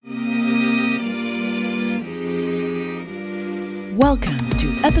Welcome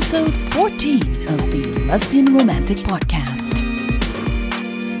to episode 14 of the Lesbian Romantic Podcast.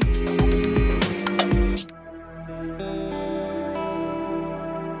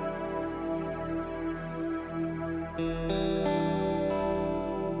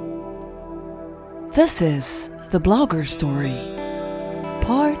 This is The Blogger Story,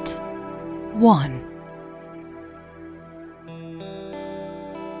 Part 1.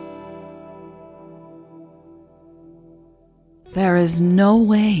 There is no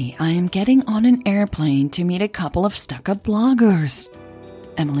way I am getting on an airplane to meet a couple of stuck-up bloggers,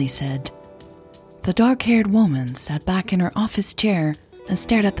 Emily said. The dark-haired woman sat back in her office chair and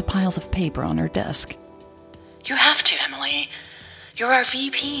stared at the piles of paper on her desk. You have to, Emily. You're our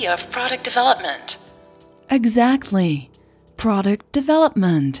VP of Product Development. Exactly. Product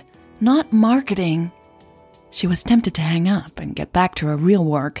development, not marketing. She was tempted to hang up and get back to her real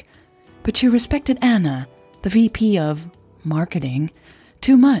work, but she respected Anna, the VP of marketing,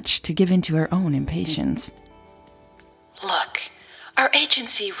 too much to give in to her own impatience. Look, our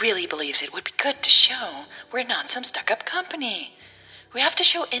agency really believes it would be good to show we're not some stuck-up company. We have to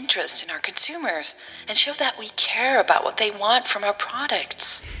show interest in our consumers and show that we care about what they want from our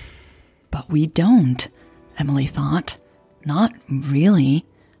products. But we don't, Emily thought. Not really.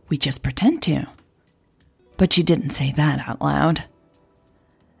 We just pretend to. But she didn't say that out loud.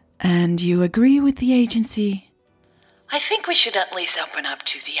 And you agree with the agency? I think we should at least open up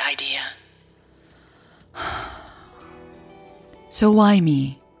to the idea. So why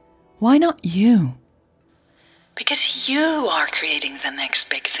me? Why not you? Because you are creating the next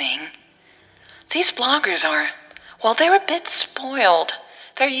big thing. These bloggers they're a bit spoiled.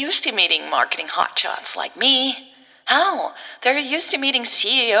 They're used to meeting marketing hotshots like me. Hell, they're used to meeting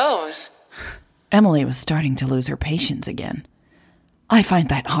CEOs. Emily was starting to lose her patience again. I find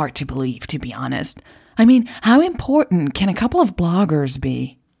that hard to believe, to be honest. I mean, how important can a couple of bloggers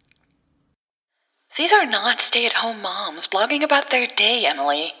be? These are not stay-at-home moms blogging about their day,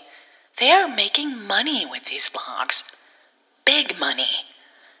 Emily. They are making money with these blogs. Big money.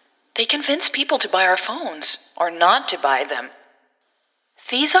 They convince people to buy our phones, or not to buy them.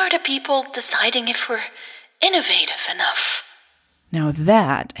 These are the people deciding if we're innovative enough. Now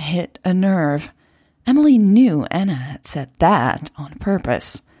that hit a nerve. Emily knew Anna had said that on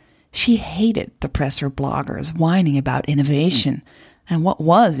purpose. She hated the presser bloggers whining about innovation, and what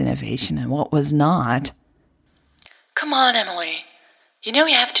was innovation and what was not. Come on, Emily. You know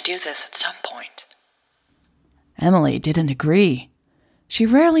you have to do this at some point. Emily didn't agree. She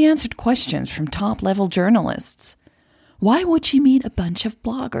rarely answered questions from top-level journalists. Why would she meet a bunch of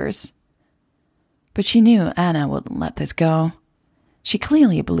bloggers? But she knew Anna wouldn't let this go. She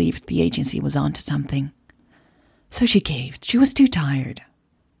clearly believed the agency was onto something. So she caved. She was too tired.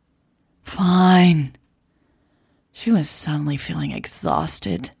 Fine. She was suddenly feeling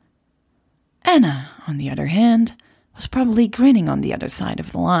exhausted. Anna, on the other hand, was probably grinning on the other side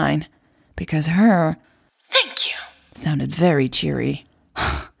of the line, because her "Thank you" sounded very cheery.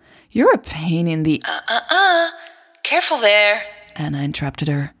 You're a pain in the... Careful there. Anna interrupted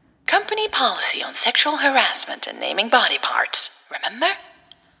her. Company policy on sexual harassment and naming body parts, remember?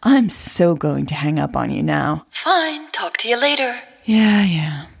 I'm so going to hang up on you now. Fine, talk to you later.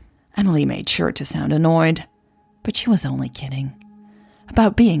 Yeah. Emily made sure to sound annoyed, but she was only kidding.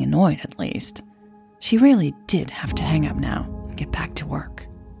 About being annoyed, at least. She really did have to hang up now and get back to work.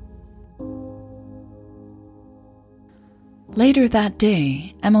 Later that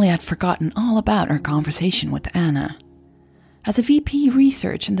day, Emily had forgotten all about her conversation with Anna. As a VP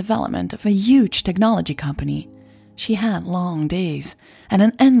research and development of a huge technology company, she had long days and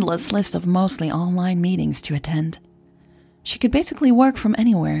an endless list of mostly online meetings to attend. She could basically work from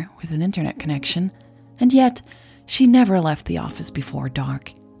anywhere with an internet connection, and yet she never left the office before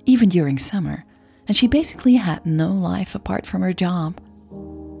dark, even during summer, and she basically had no life apart from her job.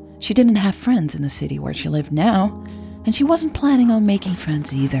 She didn't have friends in the city where she lived now, and she wasn't planning on making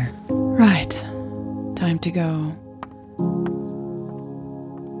friends either. Right, time to go.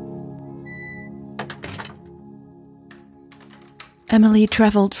 Emily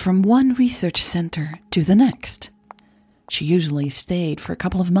traveled from one research center to the next. She usually stayed for a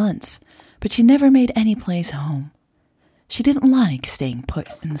couple of months, but she never made any place home. She didn't like staying put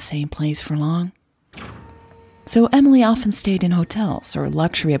in the same place for long. So Emily often stayed in hotels or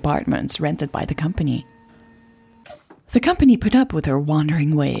luxury apartments rented by the company. The company put up with her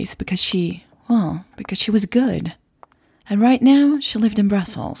wandering ways because she was good. And right now, she lived in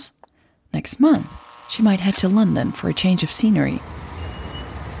Brussels. Next month, she might head to London for a change of scenery.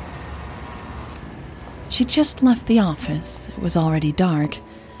 She'd just left the office. It was already dark,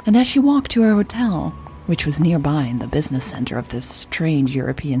 and as she walked to her hotel, which was nearby in the business center of this strange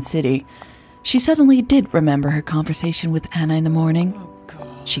European city, she suddenly did remember her conversation with Anna in the morning.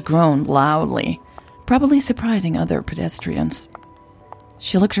 She groaned loudly, probably surprising other pedestrians.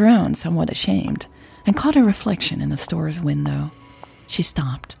 She looked around, somewhat ashamed, and caught her reflection in the store's window. She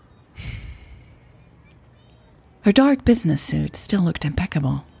stopped. Her dark business suit still looked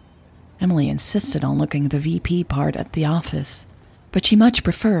impeccable. Emily insisted on looking the VP part at the office, but she much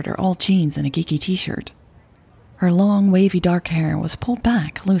preferred her all jeans and a geeky t-shirt. Her long, wavy dark hair was pulled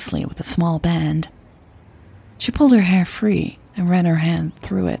back loosely with a small band. She pulled her hair free and ran her hand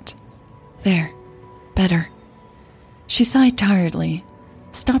through it. There, better. She sighed tiredly,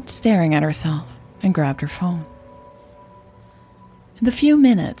 stopped staring at herself, and grabbed her phone. In the few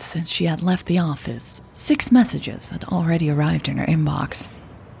minutes since she had left the office, 6 messages had already arrived in her inbox.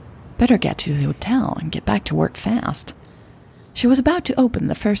 Better get to the hotel and get back to work fast. She was about to open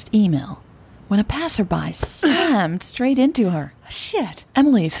the first email when a passerby slammed straight into her. Shit.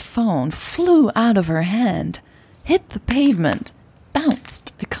 Emily's phone flew out of her hand, hit the pavement,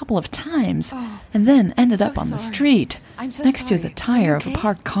 bounced a couple of times, and then ended up on the street, next to the tire of a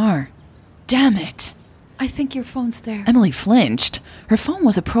parked car. Damn it! I think your phone's there. Emily flinched. Her phone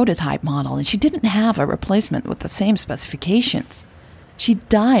was a prototype model, and she didn't have a replacement with the same specifications. She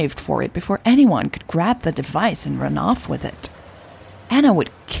dived for it before anyone could grab the device and run off with it. Anna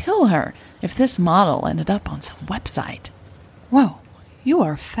would kill her if this model ended up on some website. Whoa, you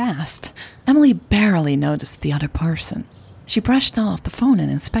are fast. Emily barely noticed the other person. She brushed off the phone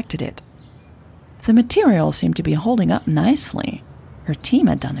and inspected it. The material seemed to be holding up nicely. Her team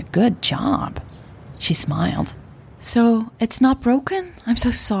had done a good job. She smiled. So, it's not broken? I'm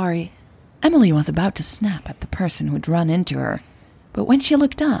so sorry. Emily was about to snap at the person who'd run into her, but when she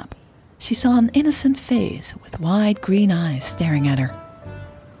looked up, she saw an innocent face with wide green eyes staring at her.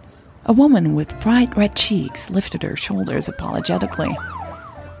 A woman with bright red cheeks lifted her shoulders apologetically.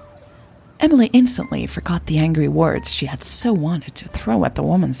 Emily instantly forgot the angry words she had so wanted to throw at the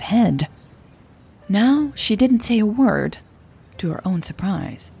woman's head. Now she didn't say a word, to her own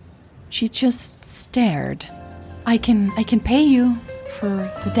surprise. She just stared. I can pay you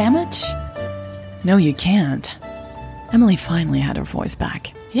for the damage? No, you can't. Emily finally had her voice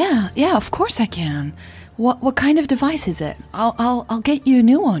back. Yeah, of course I can. What kind of device is it? I'll get you a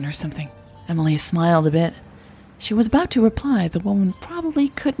new one or something. Emily smiled a bit. She was about to reply the woman probably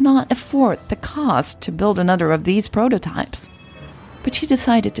could not afford the cost to build another of these prototypes. But she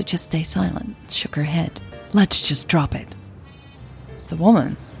decided to just stay silent, shook her head. Let's just drop it. The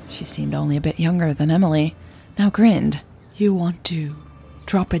woman, she seemed only a bit younger than Emily, now grinned. You want to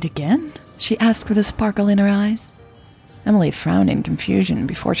drop it again? She asked with a sparkle in her eyes. Emily frowned in confusion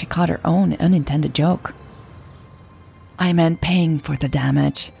before she caught her own unintended joke. I meant paying for the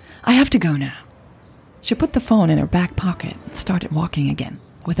damage. I have to go now. She put the phone in her back pocket and started walking again,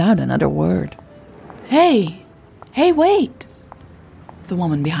 without another word. Hey, wait! The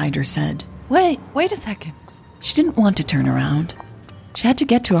woman behind her said. Wait a second. She didn't want to turn around. She had to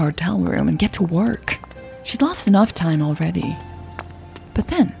get to her hotel room and get to work. She'd lost enough time already. But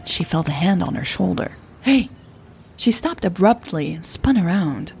then she felt a hand on her shoulder. Hey! She stopped abruptly and spun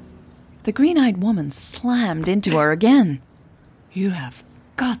around. The green-eyed woman slammed into her again. You have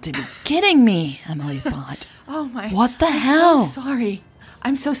got to be kidding me, Emily thought. Oh my... What the hell?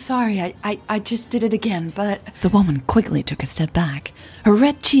 I'm so sorry. I just did it again, but... The woman quickly took a step back. Her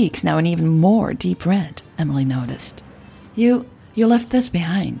red cheeks now an even more deep red, Emily noticed. You left this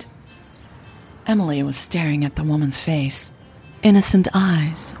behind. Emily was staring at the woman's face. Innocent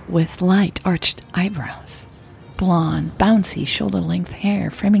eyes with light arched eyebrows. Blonde, bouncy, shoulder-length hair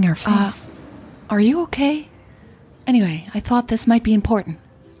framing her face. Are you okay? Anyway, I thought this might be important.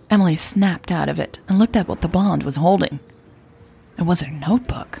 Emily snapped out of it and looked at what the blonde was holding. It was her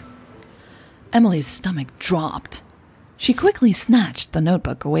notebook. Emily's stomach dropped. She quickly snatched the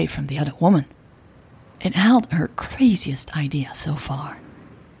notebook away from the other woman. It held her craziest idea so far.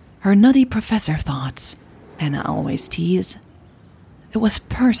 Her nutty professor thoughts, Anna always teased. It was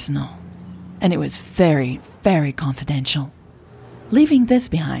personal, and it was very, very confidential. Leaving this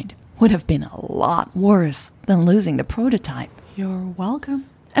behind would have been a lot worse than losing the prototype. You're welcome.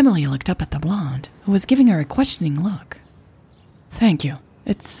 Emily looked up at the blonde, who was giving her a questioning look. Thank you.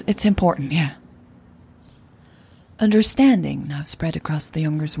 It's important, yeah. Understanding now spread across the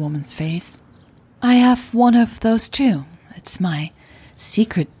younger woman's face. I have one of those too. It's my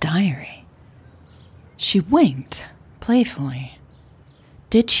secret diary. She winked, playfully.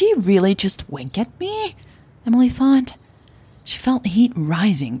 Did she really just wink at me? Emily thought. She felt heat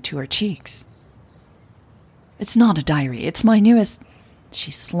rising to her cheeks. It's not a diary, it's my newest...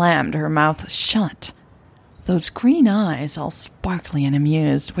 She slammed her mouth shut. Those green eyes, all sparkly and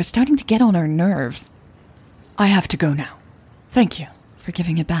amused, were starting to get on her nerves. "I have to go now. Thank you for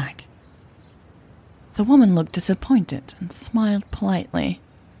giving it back." The woman looked disappointed and smiled politely.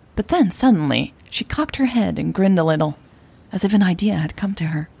 But then, suddenly, she cocked her head and grinned a little, as if an idea had come to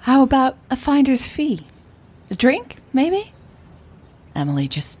her. "How about a finder's fee? A drink, maybe?" Emily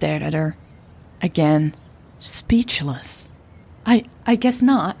just stared at her. Again, speechless. I guess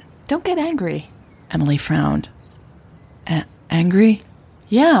not. Don't get angry." Emily frowned. Angry?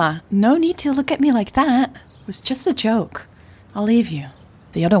 "Yeah, no need to look at me like that. It was just a joke. I'll leave you."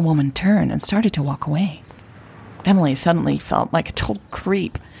 The other woman turned and started to walk away. Emily suddenly felt like a total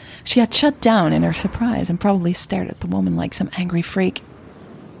creep. She had shut down in her surprise and probably stared at the woman like some angry freak.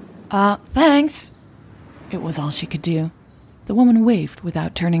 Thanks." It was all she could do. The woman waved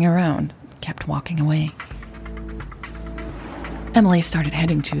without turning around and kept walking away. Emily started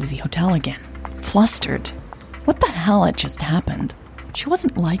heading to the hotel again, flustered. What the hell had just happened? She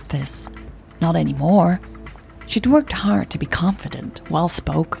wasn't like this. Not anymore. She'd worked hard to be confident,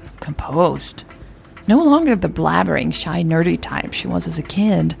 well-spoken, composed. No longer the blabbering, shy, nerdy type she was as a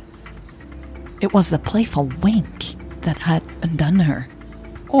kid. It was the playful wink that had undone her.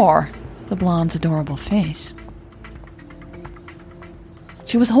 Or the blonde's adorable face.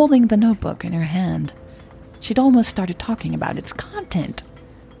 She was holding the notebook in her hand. She'd almost started talking about its content.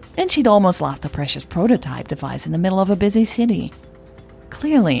 And she'd almost lost the precious prototype device in the middle of a busy city.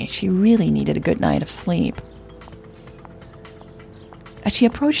 Clearly, she really needed a good night of sleep. As she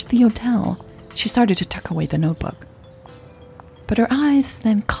approached the hotel, she started to tuck away the notebook. But her eyes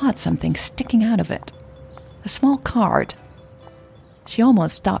then caught something sticking out of it. A small card. She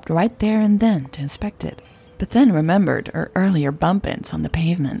almost stopped right there and then to inspect it, but then remembered her earlier bump-ins on the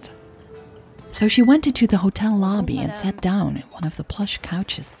pavement. So she went into the hotel lobby and sat down at one of the plush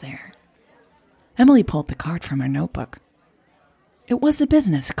couches there. Emily pulled the card from her notebook. It was a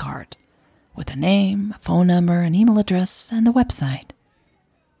business card, with a name, a phone number, an email address, and the website.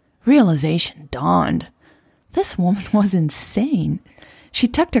 Realization dawned. This woman was insane. She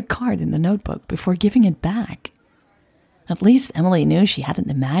tucked her card in the notebook before giving it back. At least Emily knew she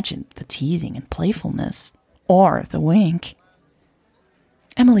hadn't imagined the teasing and playfulness, or the wink.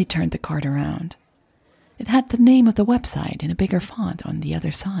 Emily turned the card around. It had the name of the website in a bigger font on the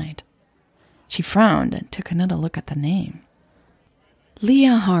other side. She frowned and took another look at the name.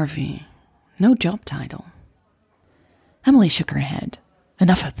 Leah Harvey. No job title. Emily shook her head.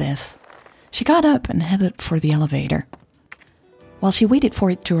 Enough of this. She got up and headed for the elevator. While she waited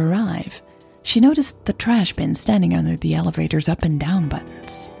for it to arrive, she noticed the trash bin standing under the elevator's up and down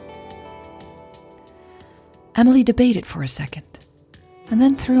buttons. Emily debated for a second, and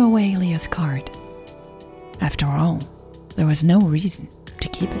then threw away Leah's card. After all, there was no reason to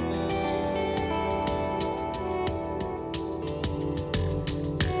keep it.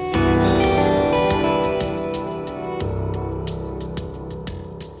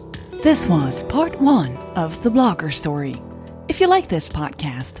 This was part 1 of The Blogger Story. If you like this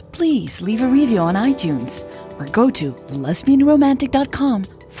podcast, please leave a review on iTunes or go to lesbianromantic.com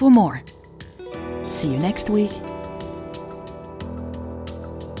for more. See you next week.